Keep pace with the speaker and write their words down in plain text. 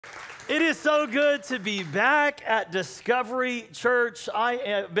It is so good to be back at Discovery Church. I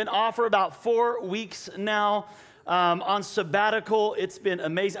have been off for about 4 weeks now on sabbatical. It's been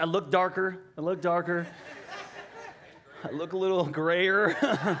amazing. I look darker. I look a little grayer.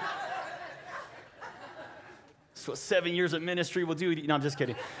 That's what 7 years of ministry will do. No, I'm just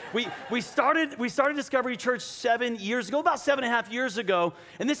kidding. We started Discovery Church 7 years ago, about 7.5 years ago,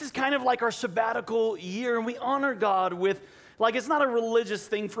 and this is kind of like our sabbatical year, and we honor God with, like, it's not a religious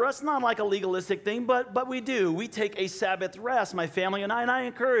thing for us, not like a legalistic thing, but we do. We take a Sabbath rest, my family and I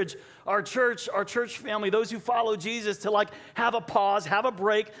encourage our church family, those who follow Jesus, to like have a pause, have a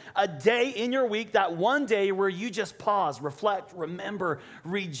break, a day in your week, that one day where you just pause, reflect, remember,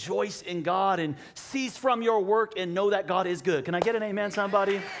 rejoice in God, and cease from your work and know that God is good. Can I get an amen,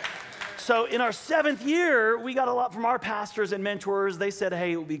 somebody? So in our 7th year, we got a lot from our pastors and mentors. They said,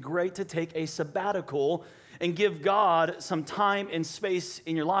 hey, it would be great to take a sabbatical and give God some time and space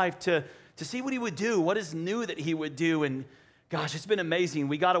in your life to see what he would do, what is new that he would do. And gosh, it's been amazing.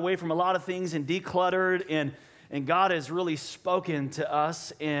 We got away from a lot of things and decluttered, and God has really spoken to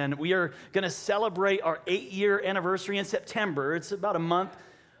us. And we are going to celebrate our 8-year anniversary in September. It's about a month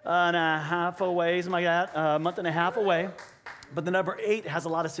and a half away, something like that, a month and a half away. But the number 8 has a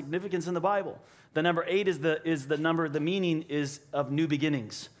lot of significance in the Bible. The number 8 is the number, the meaning is of new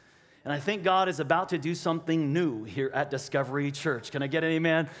beginnings. And I think God is about to do something new here at Discovery Church. Can I get an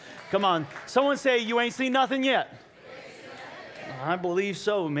amen? Come on. Someone say, you ain't seen nothing yet. I believe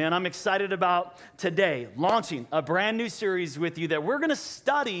so, man. I'm excited about today launching a brand new series with you that we're going to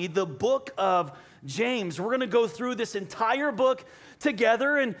study the book of James. We're going to go through this entire book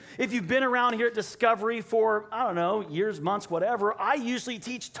together. And if you've been around here at Discovery for, I don't know, years, months, whatever, I usually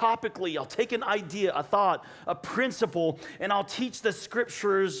teach topically. I'll take an idea, a thought, a principle, and I'll teach the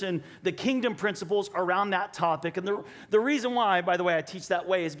scriptures and the kingdom principles around that topic. And the reason why, by the way, I teach that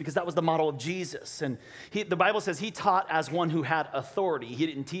way is because that was the model of Jesus. And the Bible says he taught as one who had authority. He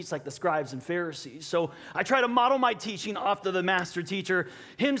didn't teach like the scribes and Pharisees. So I try to model my teaching after the master teacher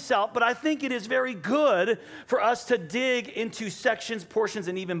himself, but I think it is very good for us to dig into sections, portions,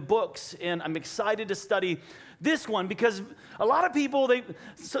 and even books. And I'm excited to study this one because a lot of people,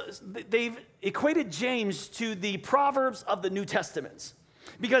 they've equated James to the Proverbs of the New Testaments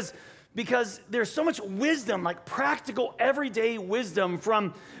because there's so much wisdom, like practical, everyday wisdom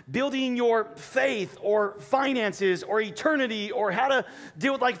from building your faith or finances or eternity or how to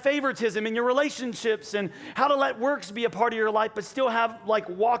deal with like favoritism in your relationships and how to let works be a part of your life but still have like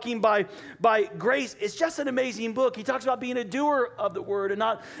walking by grace. It's just an amazing book. He talks about being a doer of the word and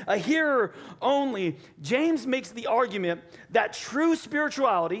not a hearer only. James makes the argument that true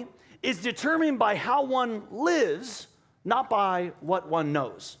spirituality is determined by how one lives, not by what one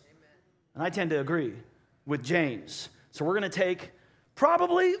knows. And I tend to agree with James. So we're going to take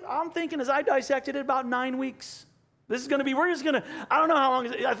probably, I'm thinking as I dissected it, about 9 weeks. This is going to be, I don't know how long,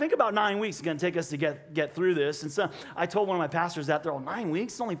 I think about 9 weeks is going to take us to get through this. And so I told one of my pastors that they're all 9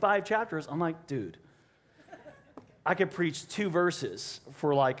 weeks, it's only 5 chapters. I'm like, dude, I could preach 2 verses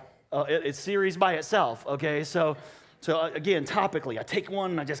for like a series by itself, okay? So again, topically, I take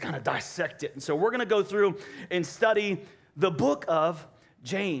one and I just kind of dissect it. And so we're going to go through and study the book of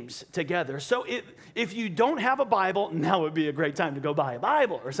James together. So if you don't have a Bible, now would be a great time to go buy a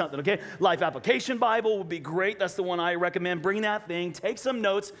Bible or something, okay? Life Application Bible would be great. That's the one I recommend. Bring that thing. Take some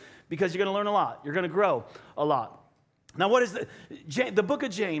notes because you're going to learn a lot. You're going to grow a lot. Now, what is the book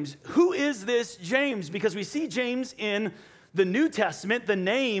of James? Who is this James? Because we see James in the New Testament.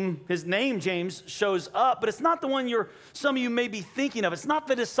 His name, James, shows up, but it's not the one some of you may be thinking of. It's not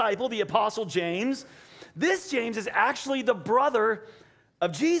the disciple, the apostle James. This James is actually the brother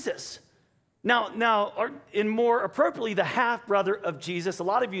of Jesus. Now, or in more appropriately, the half-brother of Jesus. A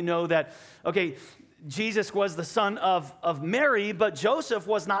lot of you know that, okay, Jesus was the son of Mary, but Joseph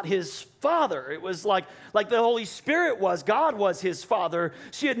was not his father. It was like the Holy Spirit was. God was his father.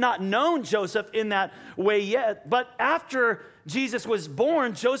 She had not known Joseph in that way yet. But after Jesus was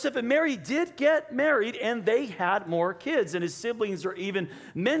born, Joseph and Mary did get married, and they had more kids. And his siblings are even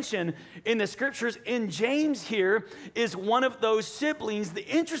mentioned in the scriptures. And James here is one of those siblings. The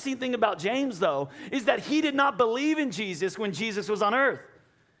interesting thing about James, though, is that he did not believe in Jesus when Jesus was on earth.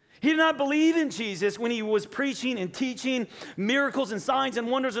 He did not believe in Jesus when he was preaching and teaching miracles and signs and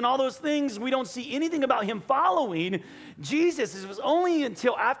wonders and all those things. We don't see anything about him following Jesus. It was only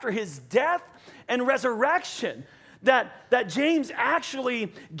until after his death and resurrection that James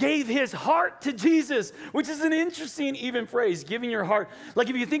actually gave his heart to Jesus, which is an interesting even phrase, giving your heart.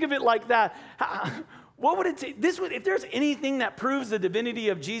 Like if you think of it like that, what would it take? If there's anything that proves the divinity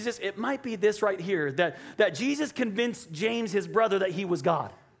of Jesus, it might be this right here, that Jesus convinced James, his brother, that he was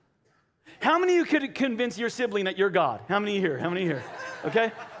God. How many of you could convince your sibling that you're God? How many here? How many here?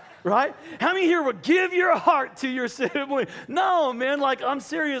 Okay? Right? How many here would give your heart to your sibling? No, man, like, I'm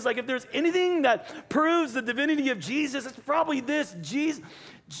serious. Like, if there's anything that proves the divinity of Jesus, it's probably this.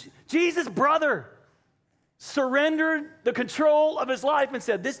 Jesus' brother surrendered the control of his life and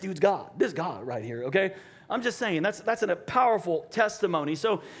said, this dude's God. This is God right here, okay? I'm just saying, that's a powerful testimony.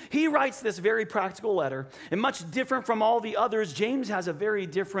 So he writes this very practical letter, and much different from all the others. James has a very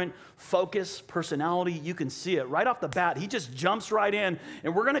different focus, personality. You can see it right off the bat. He just jumps right in,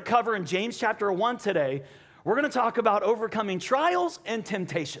 and we're going to cover in James chapter 1 today, we're going to talk about overcoming trials and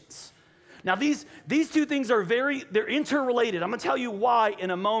temptations. Now, these two things are they're interrelated. I'm going to tell you why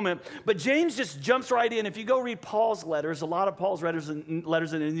in a moment. But James just jumps right in. If you go read Paul's letters, a lot of Paul's letters in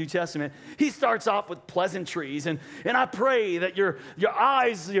the New Testament, he starts off with pleasantries. And I pray that your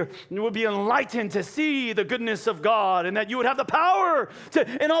eyes will be enlightened to see the goodness of God and that you would have the power to,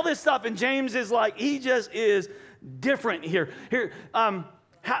 and all this stuff. And James is like, he just is different here.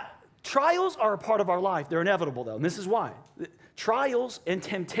 Trials are a part of our life. They're inevitable, though. And this is why. Trials and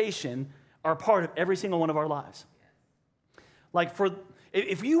temptation are part of every single one of our lives. Like,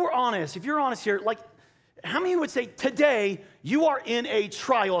 if you're honest here, like, how many would say today you are in a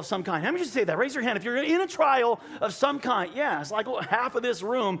trial of some kind? How many would say that? Raise your hand if you're in a trial of some kind. Yeah, it's like half of this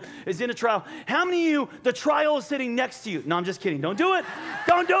room is in a trial. How many of you, the trial is sitting next to you? No, I'm just kidding. Don't do it.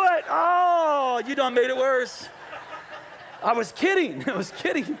 Don't do it. Oh, you done made it worse. I was kidding.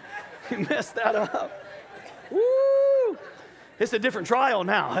 You messed that up. Woo! It's a different trial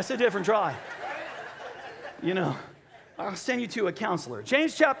now. It's a different trial. You know, I'll send you to a counselor.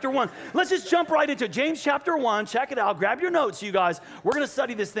 James chapter 1. Let's just jump right into it. James chapter 1. Check it out. Grab your notes, you guys. We're going to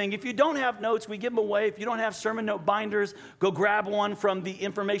study this thing. If you don't have notes, we give them away. If you don't have sermon note binders, go grab one from the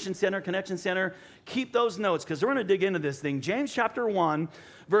Information Center, Connection Center. Keep those notes because we're going to dig into this thing. James chapter 1,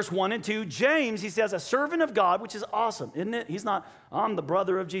 verse 1 and 2. James, he says, a servant of God, which is awesome, isn't it? He's not, I'm the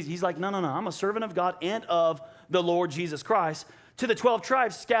brother of Jesus. He's like, no. I'm a servant of God and of the Lord Jesus Christ. To the 12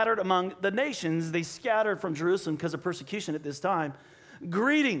 tribes scattered among the nations, they scattered from Jerusalem because of persecution at this time.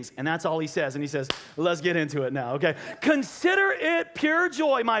 Greetings. And that's all he says. And he says, let's get into it now, okay? Consider it pure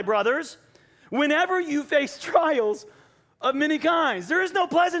joy, my brothers, whenever you face trials of many kinds. There is no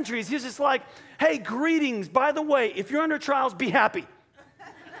pleasantries. He's just like, hey, greetings. By the way, if you're under trials, be happy.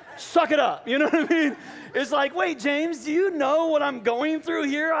 Suck it up. You know what I mean? It's like, wait, James, do you know what I'm going through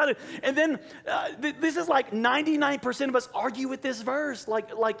here? And then this is like 99% of us argue with this verse.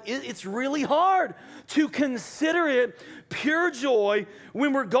 It's really hard to consider it pure joy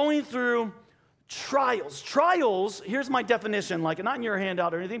when we're going through trials. Trials, here's my definition, like not in your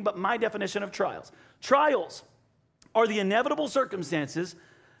handout or anything, but my definition of trials. Trials are the inevitable circumstances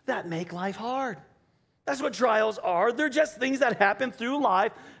that make life hard. That's what trials are. They're just things that happen through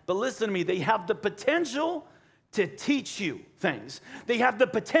life. But listen to me, they have the potential to teach you things. They have the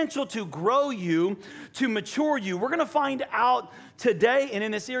potential to grow you, to mature you. We're going to find out today and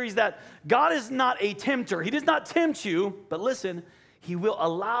in this series that God is not a tempter. He does not tempt you, but listen, he will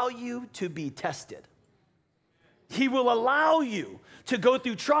allow you to be tested. He will allow you to go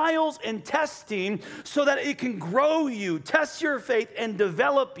through trials and testing so that it can grow you, test your faith, and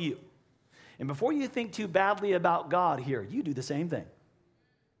develop you. And before you think too badly about God here, you do the same thing,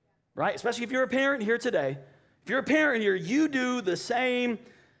 right? Especially if you're a parent here today. If you're a parent here, you do the same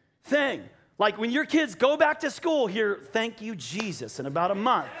thing. Like when your kids go back to school here, thank you, Jesus, in about a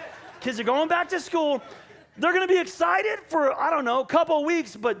month. Kids are going back to school. They're going to be excited for, I don't know, a couple of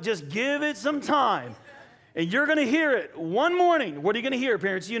weeks, but just give it some time. And you're going to hear it one morning. What are you going to hear,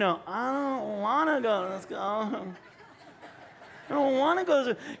 parents? You know, I don't want to go. Let's go. I don't want to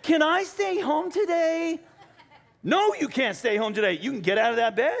go. Can I stay home today? No, you can't stay home today. You can get out of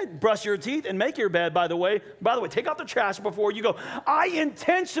that bed, brush your teeth, and make your bed, by the way. By the way, take out the trash before you go. I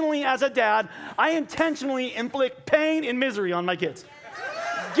intentionally, as a dad, inflict pain and misery on my kids.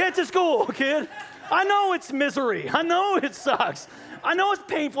 Get to school, kid. I know it's misery. I know it sucks. I know it's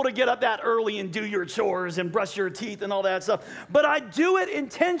painful to get up that early and do your chores and brush your teeth and all that stuff. But I do it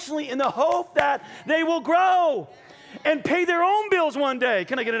intentionally in the hope that they will grow and pay their own bills one day.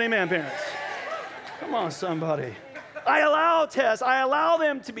 Can I get an amen, parents? Come on, somebody. I allow tests. I allow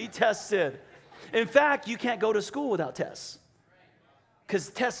them to be tested. In fact, you can't go to school without tests. Because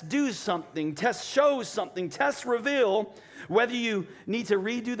tests do something. Tests show something. Tests reveal whether you need to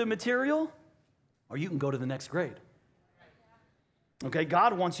redo the material or you can go to the next grade. Okay,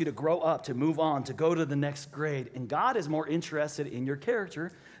 God wants you to grow up, to move on, to go to the next grade. And God is more interested in your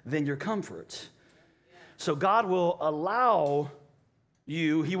character than your comfort. So God will allow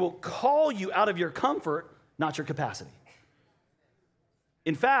you, he will call you out of your comfort, not your capacity.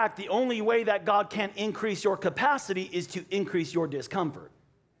 In fact, the only way that God can increase your capacity is to increase your discomfort.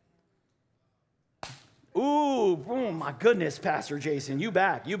 Ooh, oh my goodness, Pastor Jason, you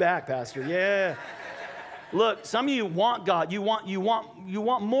back, Pastor, yeah. Look, some of you want God. You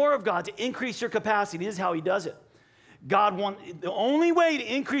want more of God to increase your capacity. This is how he does it. The only way to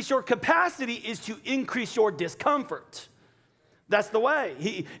increase your capacity is to increase your discomfort. That's the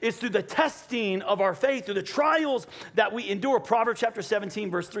way. It's through the testing of our faith, through the trials that we endure. Proverbs chapter 17,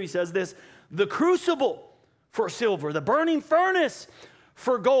 verse 3 says this, the crucible for silver, the burning furnace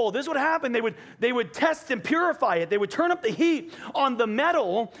for gold. This would happen. They would test and purify it. They would turn up the heat on the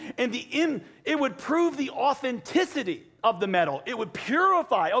metal, and it would prove the authenticity of the metal. It would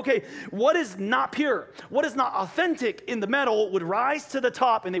purify. Okay, what is not pure, what is not authentic in the metal would rise to the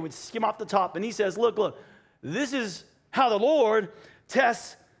top, and they would skim off the top. And he says, look, this is how the Lord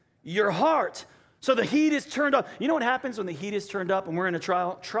tests your heart. So the heat is turned up. You know what happens when the heat is turned up and we're in a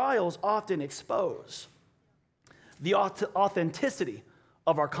trial? Trials often expose the authenticity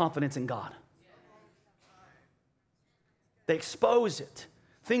of our confidence in God. They expose it.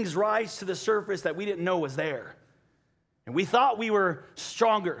 Things rise to the surface that we didn't know was there. And we thought we were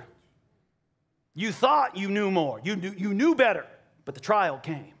stronger. You thought you knew more. You knew better. But the trial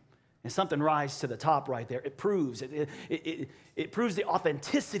came. And something rise to the top right there. It proves it proves the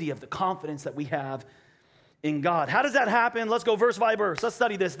authenticity of the confidence that we have in God. How does that happen? Let's go verse by verse. Let's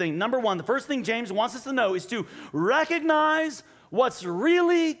study this thing. Number one, the first thing James wants us to know is to recognize what's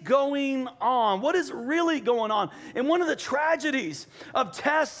really going on. What is really going on? And one of the tragedies of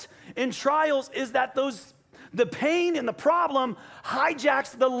tests and trials is that the pain and the problem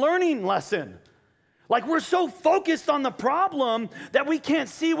hijacks the learning lesson. Like we're so focused on the problem that we can't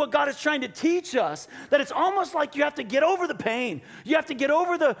see what God is trying to teach us, that it's almost like you have to get over the pain. You have to get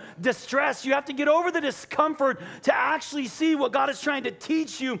over the distress. You have to get over the discomfort to actually see what God is trying to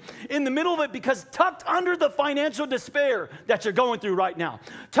teach you in the middle of it, because tucked under the financial despair that you're going through right now,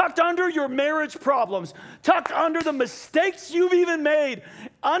 tucked under your marriage problems, tucked under the mistakes you've even made,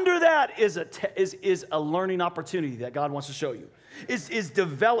 under that is a learning opportunity that God wants to show you. Is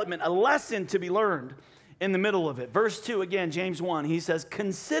development, a lesson to be learned in the middle of it. Verse 2, again, James 1, he says,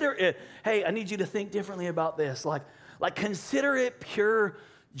 consider it, hey, I need you to think differently about this. Like consider it pure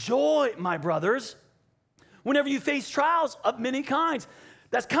joy, my brothers, whenever you face trials of many kinds.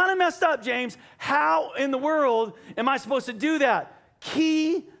 That's kind of messed up, James. How in the world am I supposed to do that?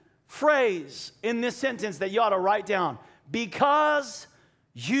 Key phrase in this sentence that you ought to write down. Because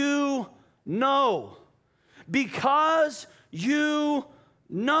you know. Because you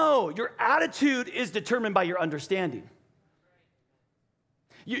know. Your attitude is determined by your understanding.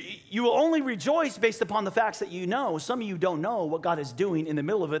 You will only rejoice based upon the facts that you know. Some of you don't know what God is doing in the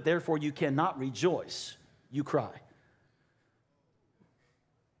middle of it, therefore you cannot rejoice. You cry.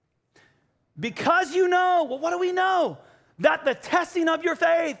 Because you know, well, what do we know? That the testing of your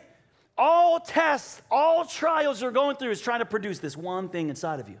faith, all tests, all trials you're going through is trying to produce this one thing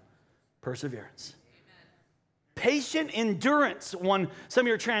inside of you: perseverance. Patient endurance, some of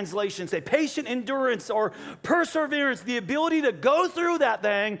your translations say patient endurance or perseverance, the ability to go through that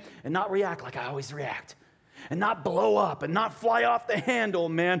thing and not react like I always react, and not blow up and not fly off the handle,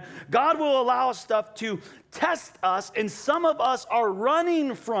 man. God will allow stuff to test us, and some of us are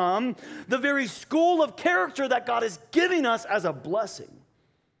running from the very school of character that God is giving us as a blessing,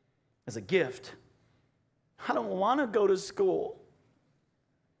 as a gift. I don't want to go to school.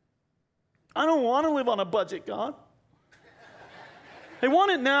 I don't want to live on a budget, God. I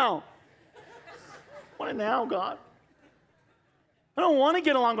want it now. I want it now, God. I don't want to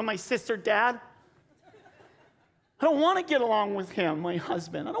get along with my sister, Dad. I don't want to get along with him, my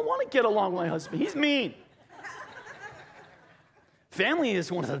husband. I don't want to get along with my husband. He's mean. Family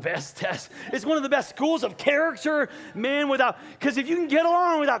is one of the best tests. It's one of the best schools of character, man, because if you can get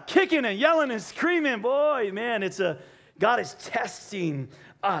along without kicking and yelling and screaming, boy, man, God is testing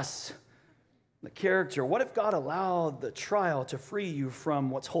us. The character. What if God allowed the trial to free you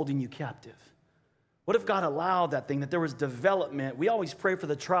from what's holding you captive? What if God allowed that thing, that there was development? We always pray for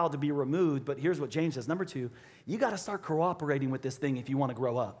the trial to be removed, but here's what James says. Number 2, you got to start cooperating with this thing if you want to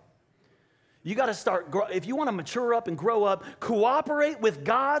grow up. You got to if you want to mature up and grow up, cooperate with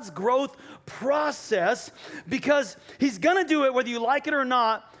God's growth process, because he's going to do it whether you like it or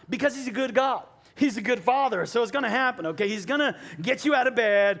not, because he's a good God. He's a good father, so it's going to happen, okay? He's going to get you out of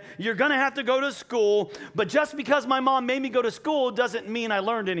bed. You're going to have to go to school. But just because my mom made me go to school doesn't mean I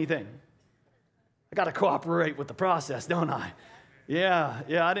learned anything. I got to cooperate with the process, don't I? Yeah,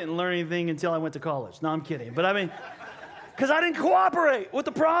 I didn't learn anything until I went to college. No, I'm kidding. But I mean, Because I didn't cooperate with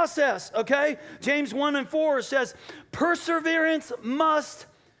the process, okay? James 1:4 says, perseverance must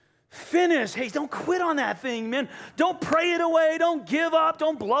finish. Hey, don't quit on that thing, man. Don't pray it away. Don't give up.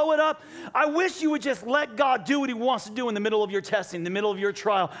 Don't blow it up. I wish you would just let God do what he wants to do in the middle of your testing, in the middle of your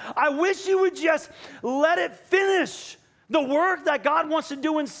trial. I wish you would just let it finish the work that God wants to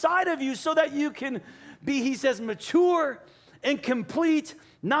do inside of you so that you can be, he says, mature and complete,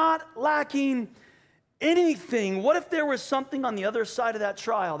 not lacking anything. What if there was something on the other side of that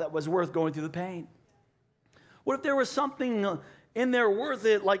trial that was worth going through the pain? What if there was something in there worth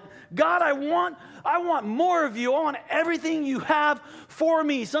it? Like, God, I want more of you. I want everything you have for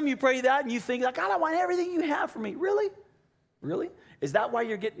me. Some of you pray that and you think, like, God, I want everything you have for me. Really? Really? Is that why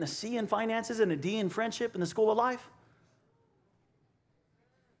you're getting a C in finances and a D in friendship in the school of life?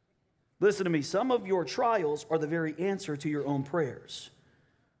 Listen to me. Some of your trials are the very answer to your own prayers.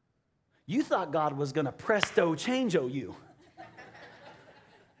 You thought God was going to presto changeo you.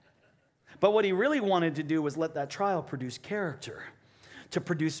 But what he really wanted to do was let that trial produce character, to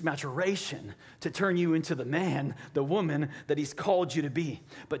produce maturation, to turn you into the man, the woman that he's called you to be.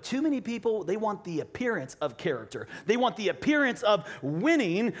 But too many people, they want the appearance of character. They want the appearance of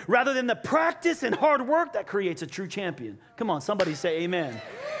winning rather than the practice and hard work that creates a true champion. Come on, somebody say amen.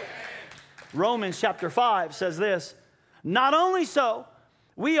 Romans chapter 5 says this, not only so,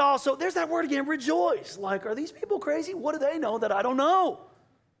 we also, there's that word again, rejoice. Like, are these people crazy? What do they know that I don't know?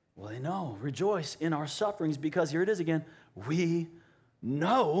 Well, they know, rejoice in our sufferings because here it is again, we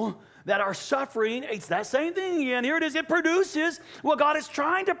know that our suffering, it's that same thing again. Here it is, it produces what God is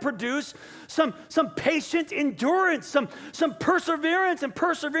trying to produce, some patient endurance, some perseverance, and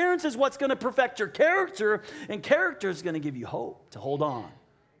perseverance is what's going to perfect your character, and character is going to give you hope to hold on.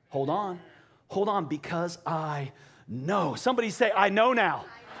 Hold on. Hold on, because I know. Somebody say, I know now.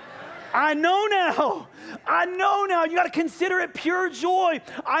 I know now. I know now. You got to consider it pure joy.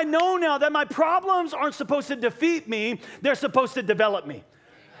 I know now that my problems aren't supposed to defeat me. They're supposed to develop me.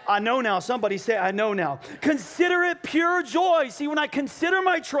 I know now. Somebody say, I know now. Consider it pure joy. See, when I consider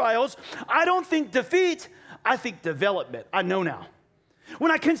my trials, I don't think defeat. I think development. I know now.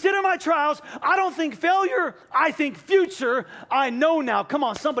 When I consider my trials, I don't think failure. I think future. I know now. Come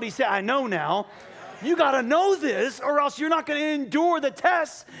on, somebody say, I know now. You got to know this or else you're not going to endure the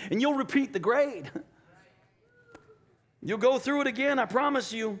tests and you'll repeat the grade. You'll go through it again, I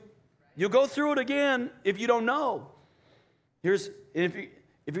promise you. You'll go through it again if you don't know. If you're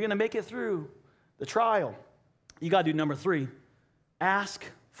going to make it through the trial, you got to do number 3. Ask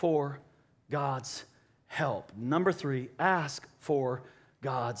for God's help. Number 3, ask for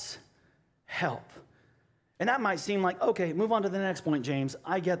God's help. And that might seem like, okay, move on to the next point, James.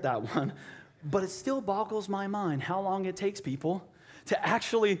 I get that one. But it still boggles my mind how long it takes people to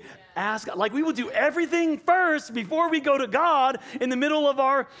actually ask. Like, we will do everything first before we go to God in the middle of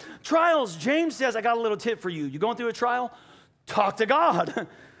our trials. James says, I got a little tip for you. You're going through a trial? Talk to God.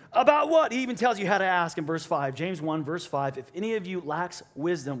 About what? He even tells you how to ask in verse 5. James 1, verse 5. If any of you lacks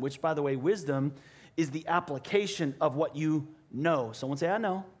wisdom, which, by the way, wisdom is the application of what you know. Someone say, I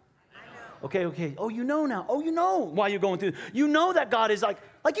know. Okay. Oh, you know now. Oh, you know why you're going through. You know that God is like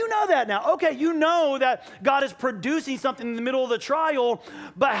you know that now. Okay, you know that God is producing something in the middle of the trial,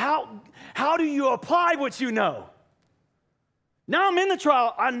 but how do you apply what you know? Now I'm in the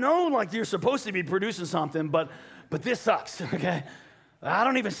trial. I know like you're supposed to be producing something, but this sucks, okay? I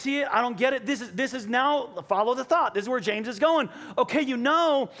don't even see it. I don't get it. This is now, follow the thought. This is where James is going. Okay, you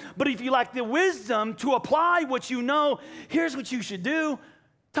know, but if you lack the wisdom to apply what you know, here's what you should do.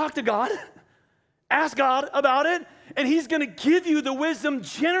 Talk to God. Ask God about it, and he's going to give you the wisdom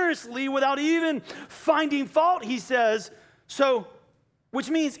generously without even finding fault, he says. So, which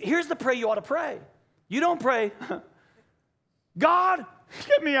means, here's the prayer you ought to pray. You don't pray, God,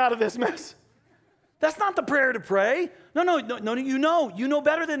 get me out of this mess. That's not the prayer to pray. No, you know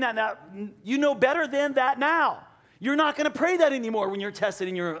better than that. You know better than that now. You're not going to pray that anymore when you're tested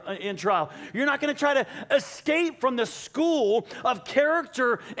and you're in trial. You're not going to try to escape from the school of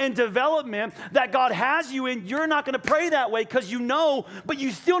character and development that God has you in. You're not going to pray that way because you know, but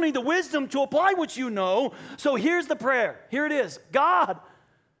you still need the wisdom to apply what you know. So here's the prayer. Here it is. God,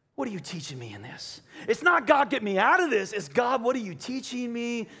 what are you teaching me in this? It's not God, get me out of this. It's God, what are you teaching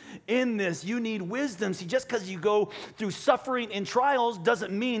me in this? You need wisdom. See, just because you go through suffering and trials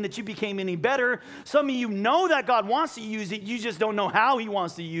doesn't mean that you became any better. Some of you know that God wants to use it. You just don't know how he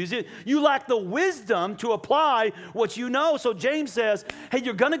wants to use it. You lack the wisdom to apply what you know. So James says, hey,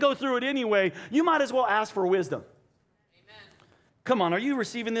 you're going to go through it anyway. You might as well ask for wisdom. Amen. Come on, are you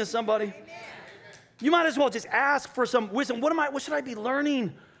receiving this, somebody? Amen. You might as well just ask for some wisdom. What should I be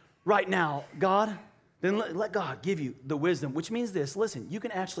learning right now, God? then let God give you the wisdom, which means this. Listen, you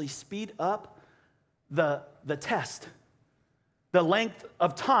can actually speed up the test, the length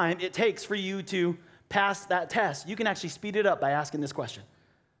of time it takes for you to pass that test. You can actually speed it up by asking this question.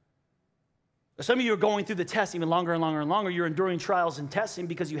 Some of you are going through the test even longer and longer and longer. You're enduring trials and testing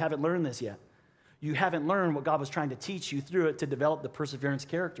because you haven't learned this yet. You haven't learned what God was trying to teach you through it to develop the perseverance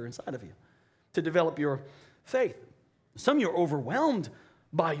character inside of you, to develop your faith. Some of you are overwhelmed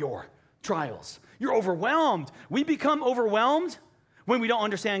by your trials. You're overwhelmed. We become overwhelmed when we don't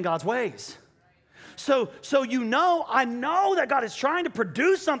understand God's ways. So I know that God is trying to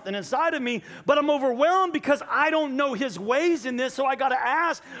produce something inside of me, but I'm overwhelmed because I don't know his ways in this. So I got to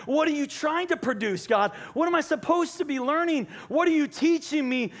ask, what are you trying to produce, God? What am I supposed to be learning? What are you teaching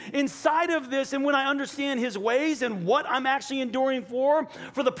me inside of this? And when I understand his ways and what I'm actually enduring for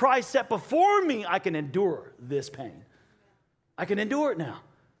the price set before me, I can endure this pain. I can endure it now.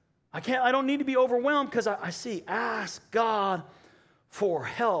 I don't need to be overwhelmed because I see, ask God for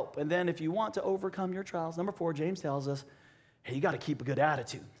help. And then if you want to overcome your trials, number 4, James tells us, hey, you got to keep a good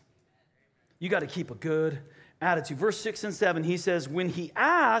attitude. You got to keep a good attitude. Verse 6 and 7, he says, when he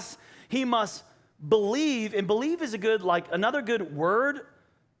asks, he must believe. And believe is another good word,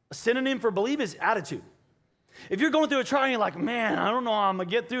 a synonym for believe is attitude. If you're going through a trial and you're like, man, I don't know how I'm going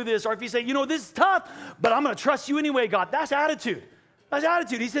to get through this. Or if you say, this is tough, but I'm going to trust you anyway, God. That's attitude. That's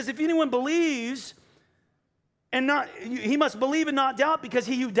attitude. He says, if anyone believes, he must believe and not doubt, because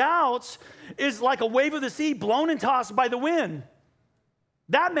he who doubts is like a wave of the sea blown and tossed by the wind.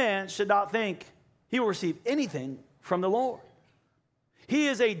 That man should not think he will receive anything from the Lord. He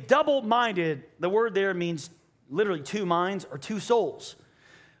is a double-minded. The word there means literally two minds or two souls.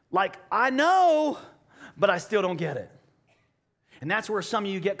 Like, I know, but I still don't get it. And that's where some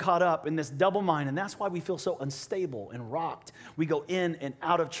of you get caught up in this double mind, and that's why we feel so unstable and rocked. We go in and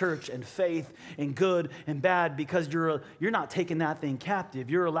out of church and faith and good and bad because you're not taking that thing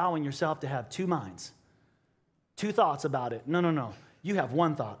captive. You're allowing yourself to have two minds, two thoughts about it. No. You have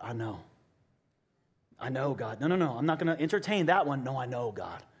one thought. I know, God. No. I'm not going to entertain that one. No, I know,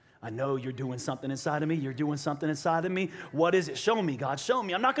 God. I know you're doing something inside of me. You're doing something inside of me. What is it? Show me, God. Show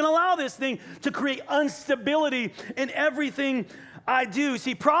me. I'm not going to allow this thing to create instability in everything I do.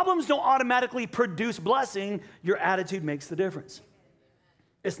 See, problems don't automatically produce blessing. Your attitude makes the difference.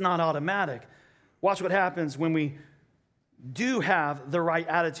 It's not automatic. Watch what happens when we do have the right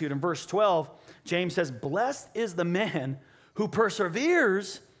attitude. In verse 12, James says, blessed is the man who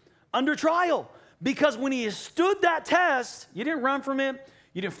perseveres under trial. Because when he has stood that test, you didn't run from it.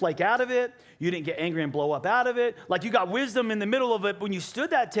 You didn't flake out of it. You didn't get angry and blow up out of it. Like, you got wisdom in the middle of it. When you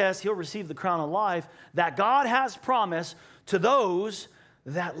stood that test, he'll receive the crown of life that God has promised to those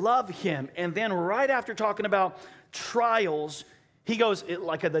that love him. And then right after talking about trials, he goes,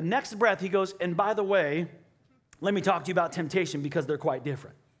 like at the next breath, he goes, and by the way, let me talk to you about temptation because they're quite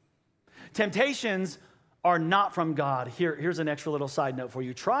different. Temptations are not from God. Here's an extra little side note for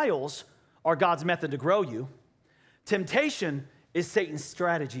you. Trials are God's method to grow you. Temptation is Satan's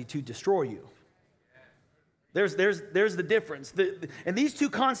strategy to destroy you. There's the difference. And these two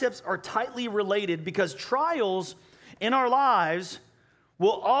concepts are tightly related because trials in our lives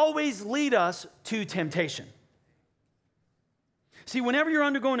will always lead us to temptation. See, whenever you're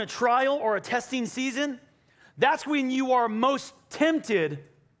undergoing a trial or a testing season, that's when you are most tempted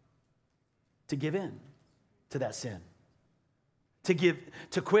to give in to that sin.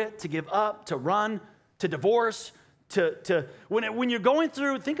 To quit, to give up, to run, to divorce, when you're going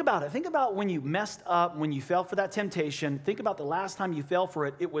through, think about it. Think about when you messed up, when you fell for that temptation. Think about the last time you fell for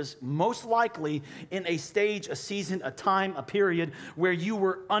it. It was most likely in a stage, a season, a time, a period where you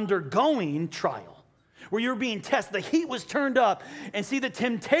were undergoing trial, where you were being tested. The heat was turned up. And see, the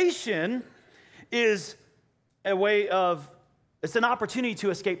temptation is it's an opportunity to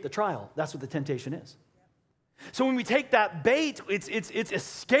escape the trial. That's what the temptation is. So when we take that bait, it's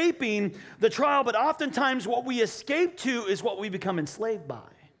escaping the trial, but oftentimes what we escape to is what we become enslaved by.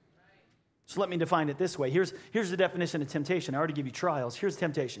 So let me define it this way. Here's the definition of temptation. I already gave you trials. Here's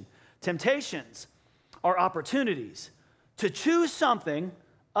temptation. Temptations are opportunities to choose something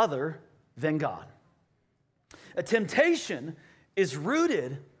other than God. A temptation is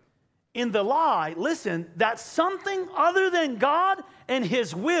rooted in the lie, listen, that something other than God and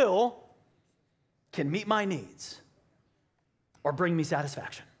his will can meet my needs or bring me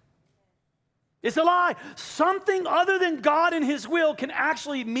satisfaction. It's a lie. Something other than God and his will can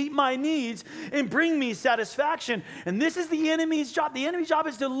actually meet my needs and bring me satisfaction. And this is the enemy's job. The enemy's job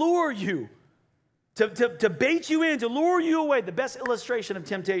is to lure you, to bait you in, to lure you away. The best illustration of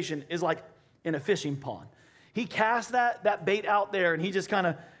temptation is like in a fishing pond. He casts that bait out there and he just kind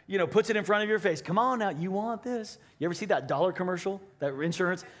of puts it in front of your face. Come on now, you want this. You ever see that dollar commercial, that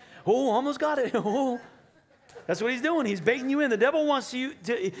insurance? Oh, almost got it. Oh. That's what he's doing. He's baiting you in. The devil wants he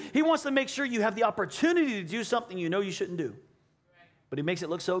wants to make sure you have the opportunity to do something you know you shouldn't do. But he makes it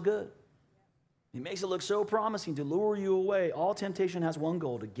look so good. He makes it look so promising to lure you away. All temptation has one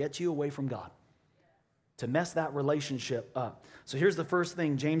goal, to get you away from God, to mess that relationship up. So here's the first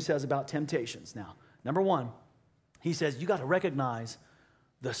thing James says about temptations. Now, number one, he says you got to recognize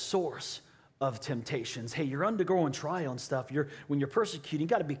the source of temptations. Hey, you're undergoing trial and stuff. When you're persecuting, you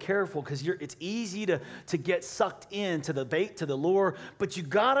got to be careful because it's easy to get sucked into the bait, to the lure, but you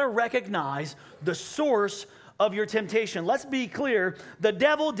got to recognize the source of your temptation. Let's be clear, the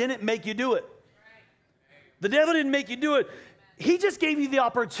devil didn't make you do it. The devil didn't make you do it. He just gave you the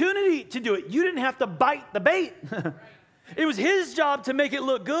opportunity to do it. You didn't have to bite the bait. It was his job to make it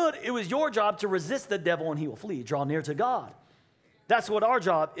look good. It was your job to resist the devil and he will flee. Draw near to God. That's what our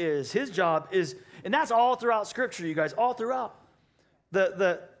job is. His job is, and that's all throughout Scripture, you guys, all throughout.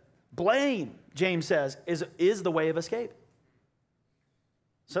 The blame, James says, is the way of escape.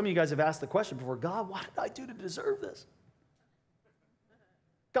 Some of you guys have asked the question before, God, what did I do to deserve this?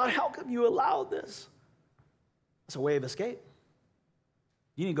 God, how come you allowed this? It's a way of escape.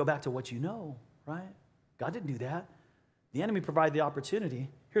 You need to go back to what you know, right? God didn't do that. The enemy provided the opportunity.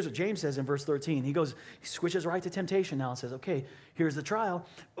 Here's what James says in verse 13. He switches right to temptation now and says, okay, here's the trial.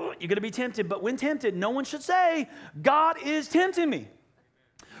 You're going to be tempted, but when tempted, no one should say, God is tempting me.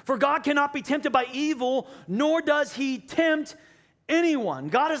 For God cannot be tempted by evil, nor does he tempt anyone.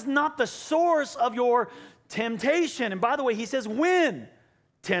 God is not the source of your temptation. And by the way, he says when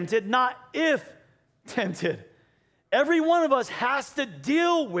tempted, not if tempted. Every one of us has to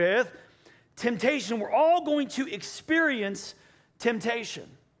deal with temptation. We're all going to experience temptation.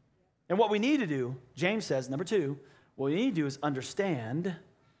 And what we need to do, James says, number two, what we need to do is understand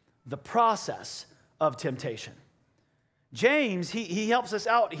the process of temptation. James, he helps us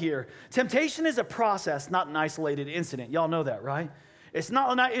out here. Temptation is a process, not an isolated incident. Y'all know that, right? It's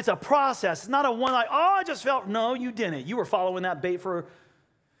a process. It's not a one like, oh, I just felt. No, you didn't. You were following that bait for.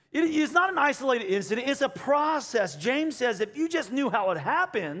 It's not an isolated incident. It's a process. James says if you just knew how it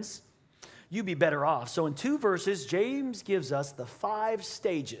happens, you'd be better off. So in 2 verses, James gives us the 5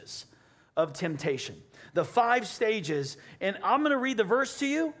 stages of temptation. The 5 stages. And I'm going to read the verse to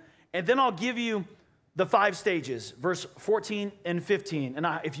you, and then I'll give you the 5 stages, verse 14 and 15. And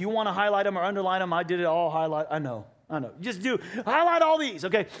if you want to highlight them or underline them, I did it all highlight. I know. Just highlight all these,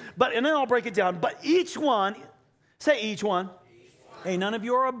 okay? And then I'll break it down. But each one, say each one. Hey, none of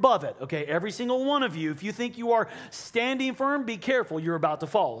you are above it, okay? Every single one of you, if you think you are standing firm, be careful. You're about to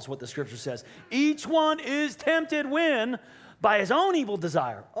fall, is what the Scripture says. Each one is tempted when? By his own evil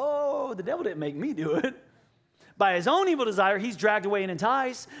desire. Oh, the devil didn't make me do it. By his own evil desire, he's dragged away and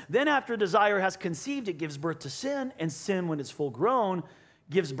enticed. Then after desire has conceived, it gives birth to sin. And sin, when it's full grown,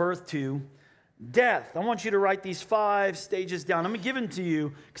 gives birth to death. I want you to write these 5 stages down. I'm going to give them to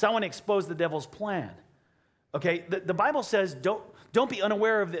you because I want to expose the devil's plan. Okay, the Bible says don't be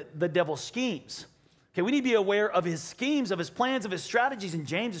unaware of the devil's schemes. Okay, we need to be aware of his schemes, of his plans, of his strategies, and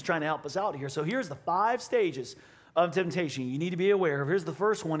James is trying to help us out here. So here's the 5 stages of temptation you need to be aware of. Here's the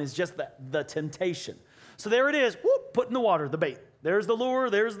first one is just the temptation. So there it is, whoop, put in the water, the bait. There's the lure,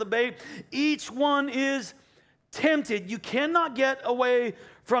 there's the bait. Each one is tempted. You cannot get away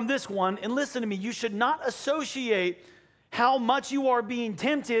from this one. And listen to me, you should not associate how much you are being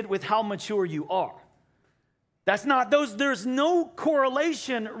tempted with how mature you are. There's no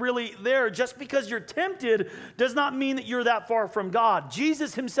correlation really there. Just because you're tempted does not mean that you're that far from God.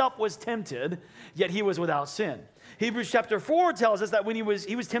 Jesus himself was tempted, yet he was without sin. Hebrews chapter 4 tells us that when he was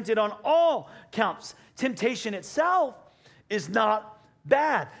tempted on all counts. Temptation itself is not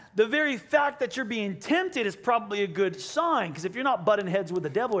bad. The very fact that you're being tempted is probably a good sign, because if you're not butting heads with the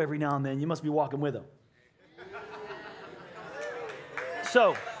devil every now and then, you must be walking with him.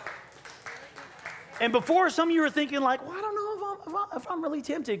 So, and before some of you are thinking like, well, I don't know if I'm really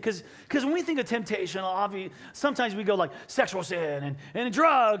tempted, because when we think of temptation, obviously, sometimes we go like sexual sin and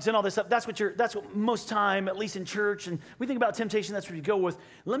drugs and all this stuff. That's what most time, at least in church, and we think about temptation, that's what you go with.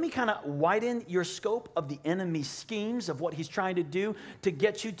 Let me kind of widen your scope of the enemy's schemes of what he's trying to do to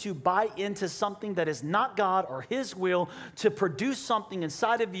get you to buy into something that is not God or his will, to produce something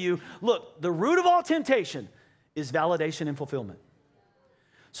inside of you. Look, the root of all temptation is validation and fulfillment.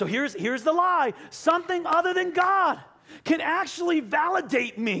 So here's the lie. Something other than God can actually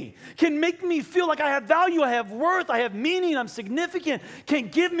validate me, can make me feel like I have value, I have worth, I have meaning, I'm significant, can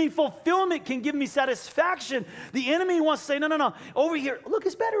give me fulfillment, can give me satisfaction. The enemy wants to say, no, over here, look,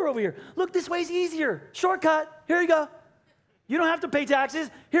 it's better over here. Look, this way's easier. Shortcut, here you go. You don't have to pay taxes.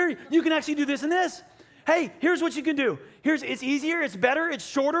 Here, you can actually do this and this. Hey, here's what you can do. It's easier, it's better, it's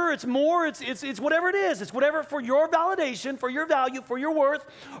shorter, it's more, it's whatever it is. It's whatever for your validation, for your value, for your worth,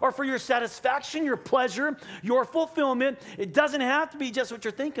 or for your satisfaction, your pleasure, your fulfillment. It doesn't have to be just what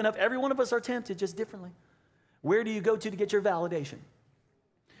you're thinking of. Every one of us are tempted just differently. Where do you go to get your validation?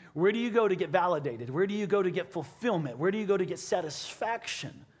 Where do you go to get validated? Where do you go to get fulfillment? Where do you go to get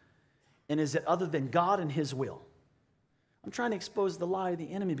satisfaction? And is it other than God and His will? I'm trying to expose the lie of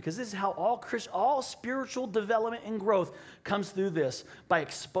the enemy because this is how all spiritual development and growth comes through this. By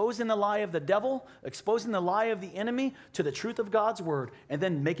exposing the lie of the devil, exposing the lie of the enemy to the truth of God's word, and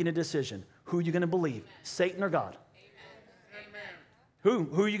then making a decision. Who are you going to believe? Satan or God? Amen.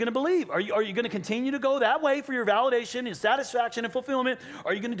 Who are you going to believe? Are you going to continue to go that way for your validation and satisfaction and fulfillment?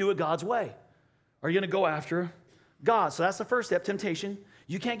 Or are you going to do it God's way? Are you going to go after God? So that's the first step, temptation.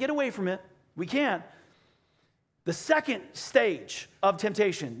 You can't get away from it. We can't. The second stage of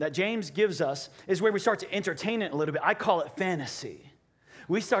temptation that James gives us is where we start to entertain it a little bit. I call it fantasy.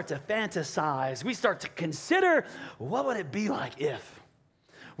 We start to fantasize. We start to consider, what would it be like if?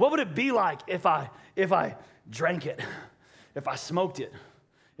 What would it be like if I drank it, if I smoked it,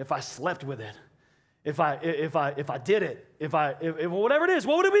 if I slept with it, if I did it, if whatever it is,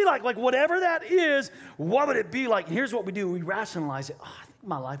 what would it be like? Like whatever that is, what would it be like? And here's what we do. We rationalize it. Oh, I think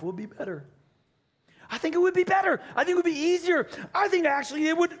my life would be better. I think it would be better. I think it would be easier. I think actually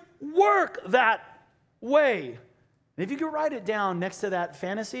it would work that way. And if you could write it down next to that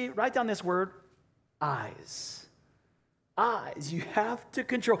fantasy, write down this word, eyes. Eyes. You have to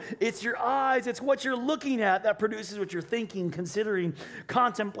control. It's your eyes. It's what you're looking at that produces what you're thinking, considering,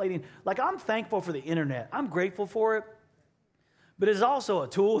 contemplating. Like, I'm thankful for the internet. I'm grateful for it. But it's also a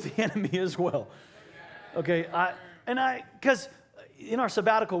tool of the enemy as well. Okay? Because in our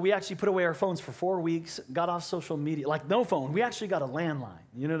sabbatical, we actually put away our phones for 4 weeks, got off social media, like no phone. We actually got a landline.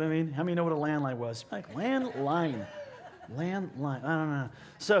 You know what I mean? How many know what a landline was? Like, landline. Landline. I don't know.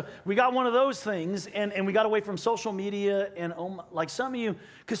 So we got one of those things, and we got away from social media, and like some of you,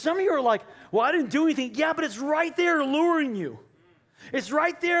 because some of you are like, well, I didn't do anything. Yeah, but it's right there luring you. It's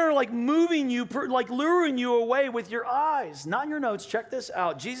right there like moving you, like luring you away with your eyes. Not in your notes. Check this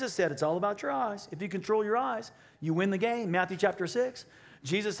out. Jesus said it's all about your eyes. If you control your eyes, you win the game. Matthew chapter 6.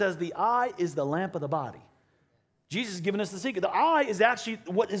 Jesus says the eye is the lamp of the body. Jesus is giving us the secret. The eye is actually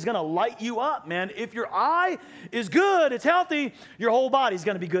what is going to light you up, man. If your eye is good, it's healthy, your whole body is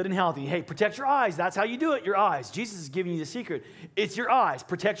going to be good and healthy. Hey, protect your eyes. That's how you do it, your eyes. Jesus is giving you the secret. It's your eyes.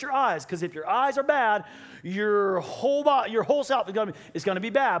 Protect your eyes, because if your eyes are bad, your whole body, your whole self is going to be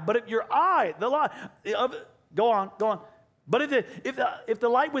bad. But if your eye, the light, go on. But if the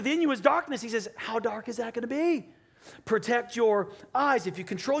light within you is darkness, he says, how dark is that going to be? Protect your eyes. If you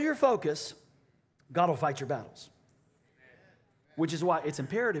control your focus, God will fight your battles. Which is why it's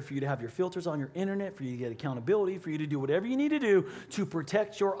imperative for you to have your filters on your internet, for you to get accountability, for you to do whatever you need to do to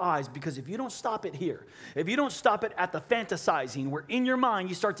protect your eyes. Because if you don't stop it here, if you don't stop it at the fantasizing, where in your mind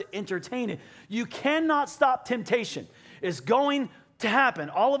you start to entertain it, you cannot stop temptation. It's going to happen.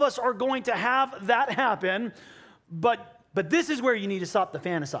 All of us are going to have that happen. But this is where you need to stop the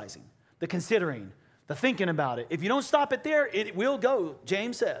fantasizing, the considering, the thinking about it. If you don't stop it there, it will go,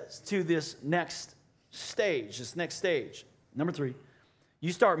 James says, to this next stage. Number 3,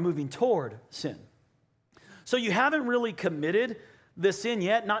 you start moving toward sin. So you haven't really committed the sin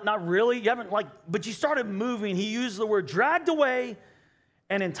yet, not really. You haven't but you started moving. He used the word dragged away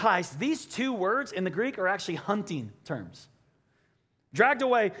and enticed. These two words in the Greek are actually hunting terms. Dragged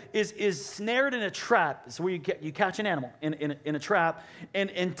away is snared in a trap. It's where you catch an animal in a trap. And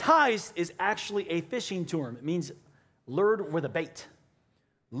enticed is actually a fishing term. It means lured with a bait.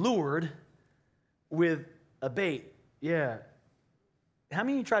 Lured with a bait. Yeah. How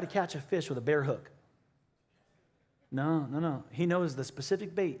many of you try to catch a fish with a bare hook? No. He knows the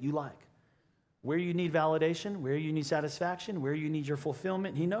specific bait you like. Where you need validation, where you need satisfaction, where you need your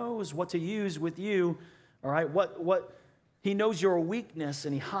fulfillment. He knows what to use with you. All right? He knows your weakness,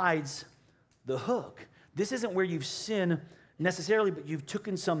 and he hides the hook. This isn't where you've sinned necessarily, but you've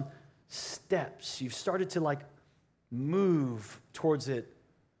taken some steps. You've started to move towards it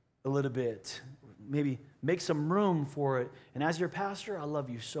a little bit. Maybe make some room for it. And as your pastor, I love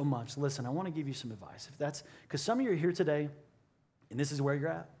you so much. Listen, I want to give you some advice. Because some of you are here today, and this is where you're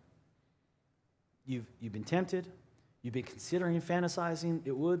at. You've been tempted. You've been considering fantasizing.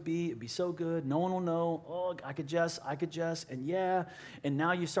 It'd be so good. No one will know. Oh, I could just. And yeah. And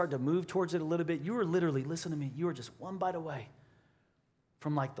now you start to move towards it a little bit. You are literally, listen to me, you are just one bite away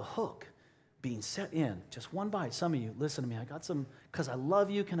from the hook being set in. Just one bite. Some of you, listen to me. I got some, because I love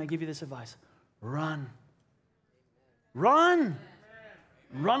you. Can I give you this advice? Run. Run.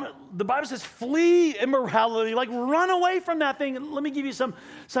 Run. The Bible says flee immorality. Like run away from that thing. Let me give you some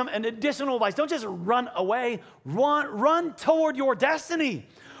additional advice. Don't just run away. Run toward your destiny.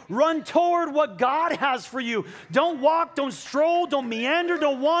 Run toward what God has for you. Don't walk, don't stroll, don't meander,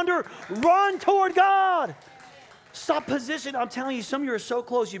 don't wander. Run toward God. Stop position. I'm telling you, some of you are so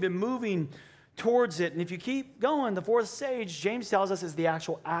close. You've been moving towards it. And if you keep going, the fourth stage, James tells us, is the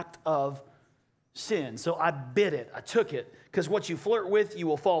actual act of sin. So I bit it. I took it. Because what you flirt with, you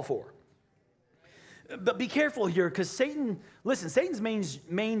will fall for. But be careful here, because Satan's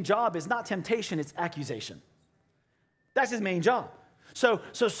main job is not temptation, it's accusation. That's his main job. So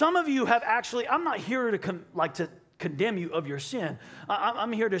some of you have actually, I'm not here to condemn you of your sin.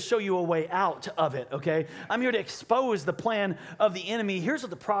 I'm here to show you a way out of it, okay? I'm here to expose the plan of the enemy. Here's what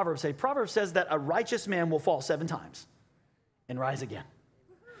the Proverbs say. Proverbs says that a righteous man will fall 7 times and rise again.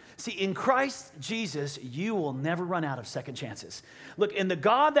 See, in Christ Jesus, you will never run out of second chances. Look, and the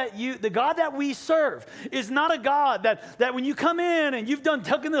God that we serve is not a God that when you come in and you've done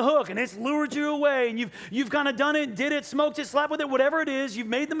tucking the hook and it's lured you away and you've kind of done it, did it, smoked it, slept with it, whatever it is, you've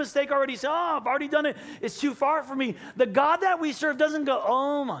made the mistake already, say, oh, I've already done it, it's too far for me. The God that we serve doesn't go,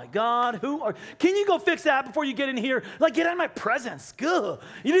 oh my God, can you go fix that before you get in here? Like, get out of my presence. Good.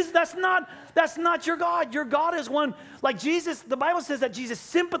 That's not your God. Your God is one, like Jesus, the Bible says that Jesus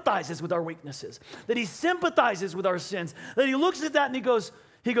sympathizes with our weaknesses, that he sympathizes with our sins, that he looks at that and he goes,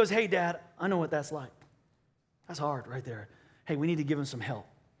 hey, Dad, I know what that's like. That's hard right there. Hey, we need to give him some help.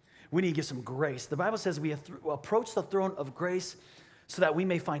 We need to give some grace. The Bible says we approach the throne of grace so that we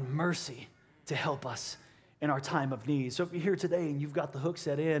may find mercy to help us in our time of need. So if you're here today and you've got the hook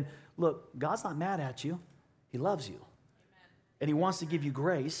set in, look, God's not mad at you. He loves you. And he wants to give you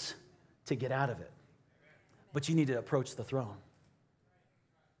grace to get out of it. But you need to approach the throne.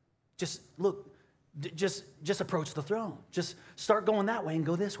 Just approach the throne. Just start going that way and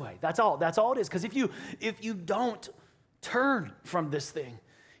go this way. That's all it is. Because if you don't turn from this thing,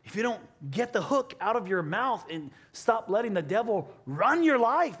 if you don't get the hook out of your mouth and stop letting the devil run your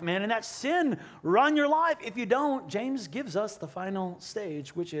life, man, and that sin run your life, if you don't, James gives us the final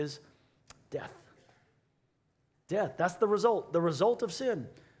stage, which is death. Death, that's the result of sin.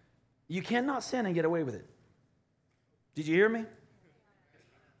 You cannot sin and get away with it. Did you hear me?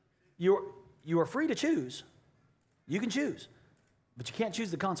 You are free to choose. You can choose, but you can't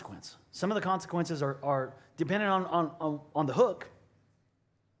choose the consequence. Some of the consequences are dependent on the hook.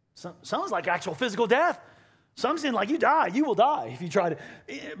 Some's like actual physical death. Some sin like you will die if you try to.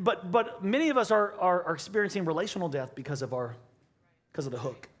 But many of us are experiencing relational death because of the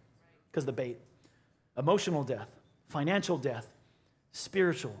hook, because of the bait. Emotional death, financial death,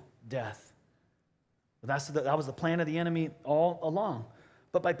 spiritual death. That was the plan of the enemy all along.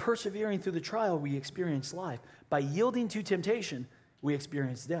 But by persevering through the trial, we experience life. By yielding to temptation, we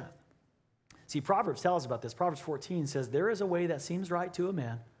experience death. See, Proverbs tells us about this. Proverbs 14 says, there is a way that seems right to a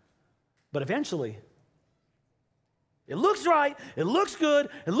man, but eventually, it looks right, it looks good,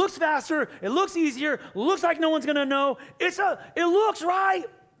 it looks faster, it looks easier, it looks like no one's going to know. It looks right,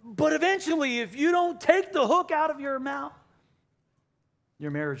 but eventually, if you don't take the hook out of your mouth,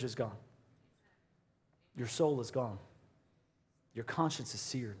 your marriage is gone. Your soul is gone. Your conscience is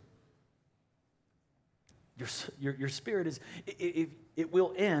seared. Your spirit is, it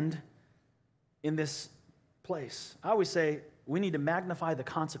will end in this place. I always say we need to magnify the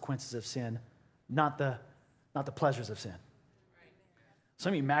consequences of sin, not the pleasures of sin.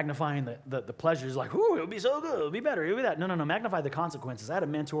 Some of you magnifying the pleasures, like, ooh, it'll be so good, it'll be better, it'll be that. No, magnify the consequences. I had a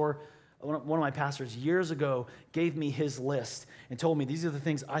mentor, one of my pastors years ago gave me his list and told me these are the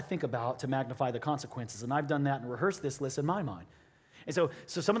things I think about to magnify the consequences. And I've done that and rehearsed this list in my mind. And so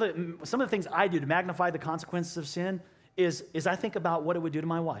some of the things I do to magnify the consequences of sin is I think about what it would do to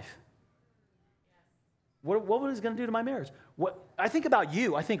my wife. What was it going to do to my marriage? I think about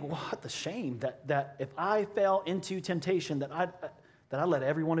you. I think, what the shame that if I fell into temptation that I let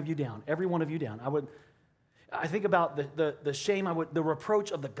every one of you down. I think about the shame, the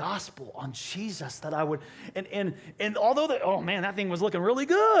reproach of the gospel on Jesus that I would, and although oh man, that thing was looking really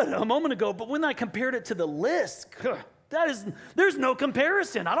good a moment ago, but when I compared it to the list, there's no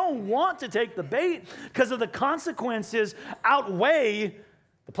comparison. I don't want to take the bait because of the consequences outweigh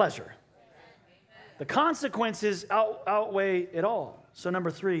the pleasure. The consequences outweigh it all. So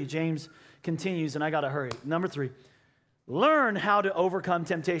number 3, James continues, and I got to hurry. Number 3. Learn how to overcome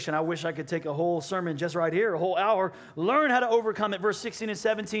temptation. I wish I could take a whole sermon just right here, a whole hour. Learn how to overcome it. Verse 16 and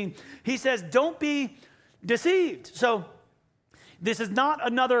 17, he says, don't be deceived. So this is not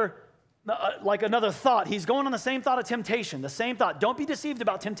another like another thought. He's going on the same thought of temptation, the same thought. Don't be deceived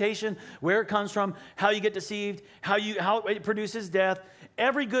about temptation, where it comes from, how you get deceived, how it produces death.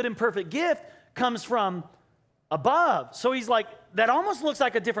 Every good and perfect gift comes from above. So he's like, that almost looks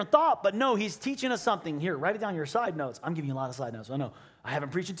like a different thought, but no, he's teaching us something. Here, write it down your side notes. I'm giving you a lot of side notes. I know. I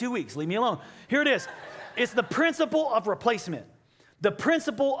haven't preached in 2 weeks. Leave me alone. Here it is. It's the principle of replacement. The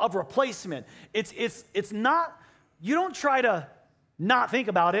principle of replacement. It's not, you don't try to not think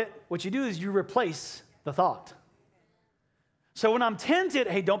about it. What you do is you replace the thought. So when I'm tempted,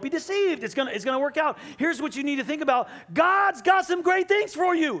 hey, don't be deceived. It's gonna work out. Here's what you need to think about. God's got some great things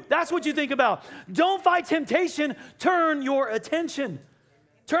for you. That's what you think about. Don't fight temptation. Turn your attention.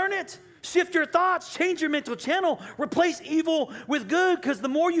 Turn it. Shift your thoughts. Change your mental channel. Replace evil with good, because the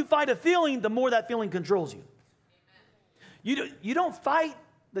more you fight a feeling, the more that feeling controls you. You don't fight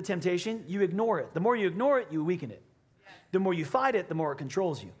the temptation. You ignore it. The more you ignore it, you weaken it. The more you fight it, the more it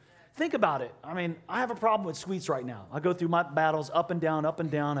controls you. Think about it. I mean, I have a problem with sweets right now. I go through my battles up and down, up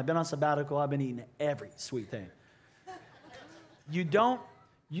and down. I've been on sabbatical. I've been eating every sweet thing.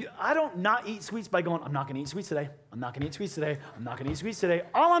 I don't not eat sweets by going, I'm not going to eat sweets today. I'm not going to eat sweets today. I'm not going to eat sweets today.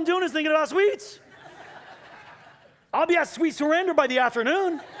 All I'm doing is thinking about sweets. I'll be at sweet surrender by the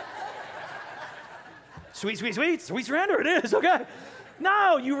afternoon. Sweet surrender it is, okay?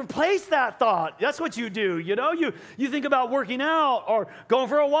 No, you replace that thought. That's what you do, you know? You think about working out or going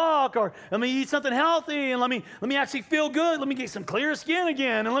for a walk or let me eat something healthy and let me actually feel good. Let me get some clear skin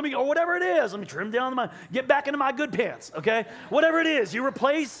again and or whatever it is. Let me trim down get back into my good pants, okay? Whatever it is, you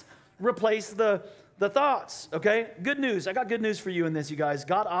replace the thoughts, okay? Good news. I got good news for you in this, you guys.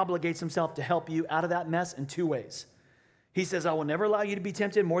 God obligates himself to help you out of that mess in 2 ways. He says, I will never allow you to be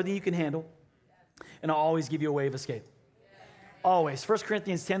tempted more than you can handle, and I'll always give you a way of escape. Always. 1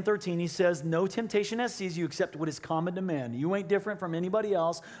 Corinthians 10:13, he says, no temptation has seized you except what is common to man. You ain't different from anybody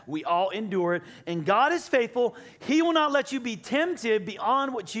else. We all endure it. And God is faithful. He will not let you be tempted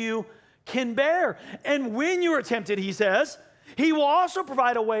beyond what you can bear. And when you are tempted, he says, he will also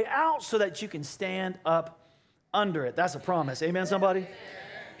provide a way out so that you can stand up under it. That's a promise. Amen, somebody?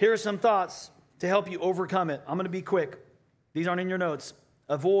 Here are some thoughts to help you overcome it. I'm going to be quick. These aren't in your notes.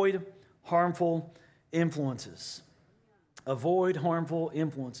 Avoid harmful influences. Avoid harmful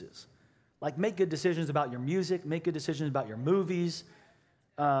influences. Like make good decisions about your music, make good decisions about your movies.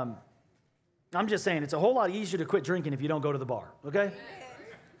 I'm just saying, it's a whole lot easier to quit drinking if you don't go to the bar, okay?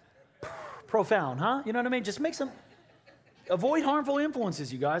 Profound, huh? You know what I mean? Just avoid harmful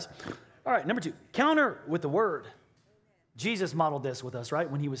influences, you guys. All right, number 2, counter with the word. Jesus modeled this with us, right?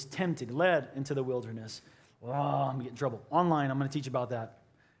 When he was tempted, led into the wilderness. Oh, I'm getting in trouble. Online, I'm going to teach about that.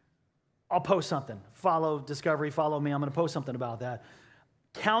 I'll post something. Follow Discovery, follow me. I'm going to post something about that.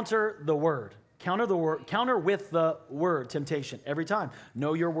 Counter the word. Counter the word. Counter with the word, temptation, every time.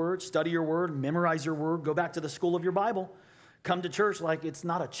 Know your word, study your word, memorize your word, go back to the school of your Bible. Come to church like it's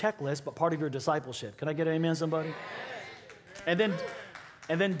not a checklist, but part of your discipleship. Can I get an amen, somebody? And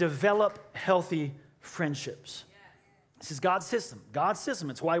then develop healthy friendships. This is God's system. God's system.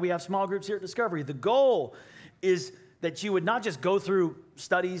 It's why we have small groups here at Discovery. The goal is that you would not just go through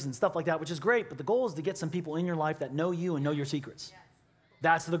studies and stuff like that, which is great, but the goal is to get some people in your life that know you and know your secrets.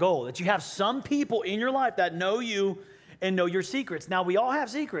 That's the goal, that you have some people in your life that know you and know your secrets. Now, we all have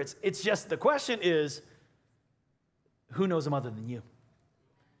secrets. It's just the question is, who knows them other than you?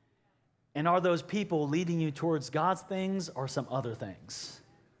 And are those people leading you towards God's things or some other things?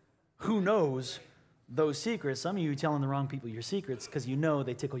 Who knows those secrets? Some of you are telling the wrong people your secrets because you know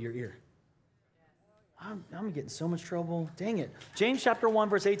they tickle your ear. I'm getting so much trouble. Dang it. James chapter 1,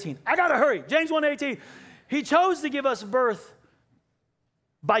 verse 18. I got to hurry. James 1:18. He chose to give us birth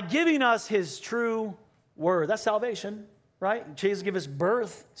by giving us his true word. That's salvation, right? He chose to give us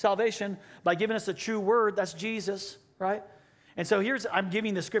birth, salvation, by giving us the true word. That's Jesus, right? And so I'm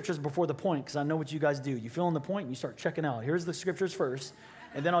giving the scriptures before the point because I know what you guys do. You fill in the point and you start checking out. Here's the scriptures first,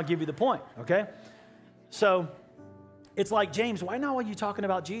 and then I'll give you the point, okay? So it's like, James, why now are you talking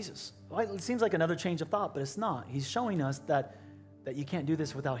about Jesus? Well, it seems like another change of thought, but it's not. He's showing us that you can't do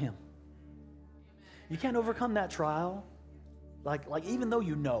this without him. You can't overcome that trial. Like even though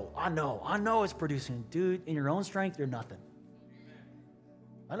I know it's producing. Dude, in your own strength, you're nothing.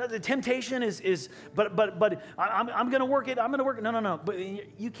 I know the temptation but I'm going to work it. I'm going to work it. No. But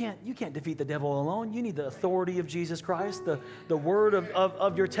you can't defeat the devil alone. You need the authority of Jesus Christ, the word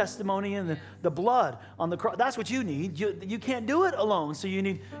of your testimony and the blood on the cross. That's what you need. You can't do it alone. So you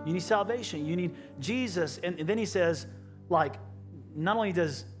need salvation. You need Jesus. And then he says, like, not only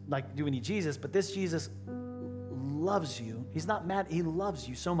do we need Jesus, but this Jesus loves you. He's not mad. He loves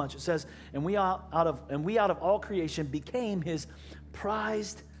you so much. It says, and we out of all creation became his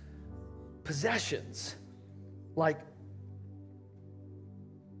prized possessions. Like,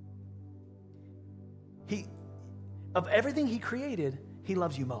 of everything he created, he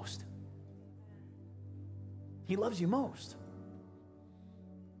loves you most. He loves you most.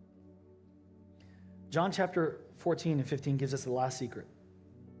 John chapter 14 and 15 gives us the last secret.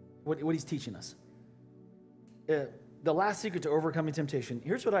 What he's teaching us. The last secret to overcoming temptation.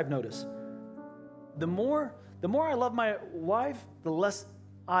 Here's what I've noticed. The more I love my wife, the less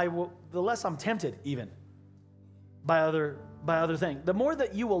I'm tempted even by other things. The more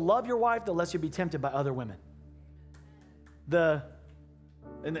that you will love your wife, the less you'll be tempted by other women.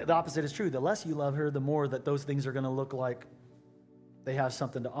 And the opposite is true. The less you love her, the more that those things are going to look like they have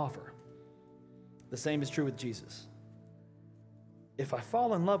something to offer. The same is true with Jesus. If I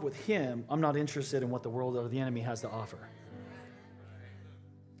fall in love with him, I'm not interested in what the world or the enemy has to offer.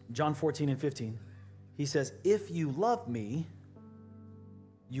 John 14 and 15, he says, if you love me,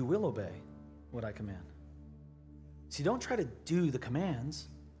 you will obey what I command. See, don't try to do the commands.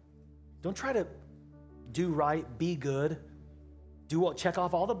 Don't try to do right, be good, check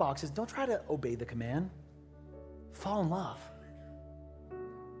off all the boxes. Don't try to obey the command. Fall in love.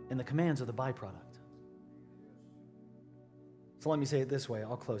 And the commands are the byproduct. So let me say it this way,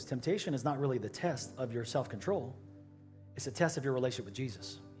 I'll close. Temptation is not really the test of your self-control. It's a test of your relationship with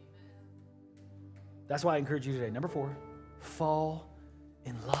Jesus. That's why I encourage you today. Number 4, fall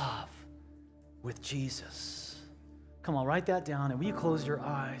in love with Jesus. Come on, write that down, and will you close your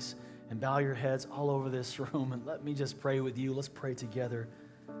eyes and bow your heads all over this room, and let me just pray with you. Let's pray together.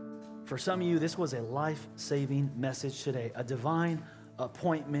 For some of you, this was a life-saving message today, a divine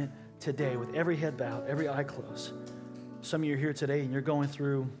appointment today with every head bowed, every eye closed. Some of you are here today and you're going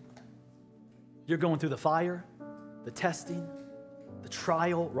through the fire, the testing, the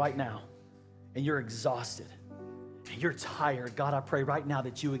trial right now, and you're exhausted and you're tired. God, I pray right now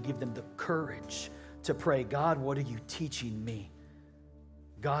that you would give them the courage to pray, God, what are you teaching me?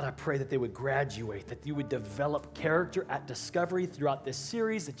 God, I pray that they would graduate, that you would develop character at Discovery throughout this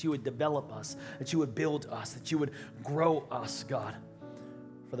series, that you would develop us, that you would build us, that you would grow us, God.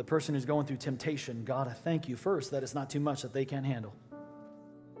 For the person who's going through temptation, God, I thank you first that it's not too much that they can't handle,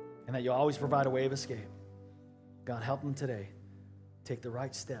 and that you'll always provide a way of escape. God, help them today take the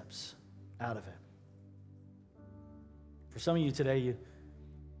right steps out of it. For some of you today,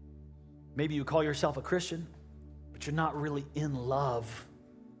 maybe you call yourself a Christian, but you're not really in love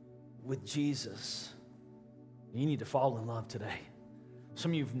with Jesus. You need to fall in love today.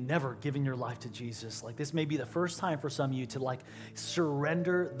 Some of you have never given your life to Jesus. Like, this may be the first time for some of you to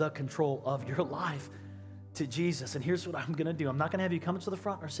surrender the control of your life to Jesus. And here's what I'm going to do. I'm not going to have you come to the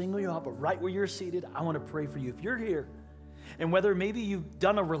front or single you out, but right where you're seated, I want to pray for you. If you're here, and whether maybe you've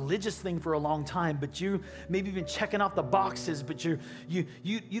done a religious thing for a long time, but you maybe been checking off the boxes, but you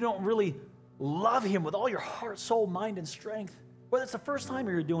don't really love him with all your heart, soul, mind, and strength. Whether it's the first time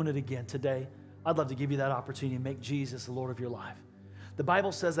or you're doing it again today, I'd love to give you that opportunity to make Jesus the Lord of your life. The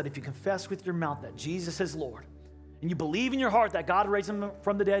Bible says that if you confess with your mouth that Jesus is Lord, and you believe in your heart that God raised him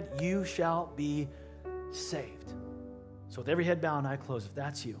from the dead, you shall be saved. So with every head bowed and eye closed, if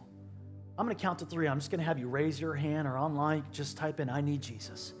that's you, I'm going to count to 3. I'm just going to have you raise your hand, or online, just type in, I need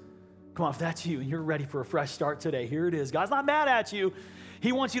Jesus. Come on, if that's you and you're ready for a fresh start today, here it is. God's not mad at you.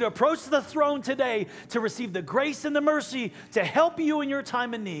 He wants you to approach the throne today to receive the grace and the mercy to help you in your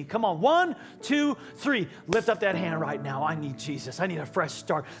time of need. Come on, 1, 2, 3. Lift up that hand right now. I need Jesus. I need a fresh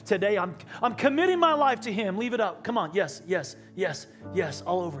start. Today, I'm committing my life to him. Leave it up. Come on. Yes, yes, yes, yes.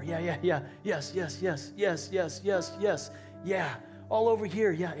 All over. Yeah, yeah, yeah. Yes, yes, yes, yes, yes, yes, yes. Yeah. All over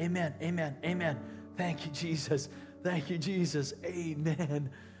here. Yeah. Amen. Amen. Amen. Thank you, Jesus. Thank you, Jesus.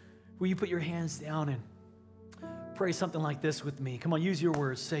 Amen. Will you put your hands down and pray something like this with me? Come on, use your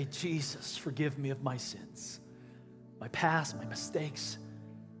words. Say, Jesus, forgive me of my sins, my past, my mistakes.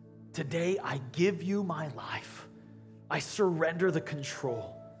 Today, I give you my life. I surrender the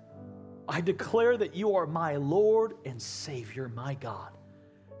control. I declare that you are my Lord and Savior, my God.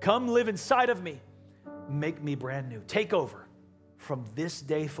 Come live inside of me. Make me brand new. Take over from this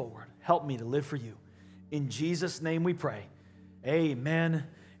day forward. Help me to live for you. In Jesus' name we pray. Amen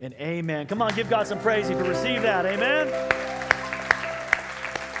and amen. Come on, give God some praise if you receive that. Amen.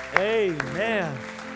 Amen.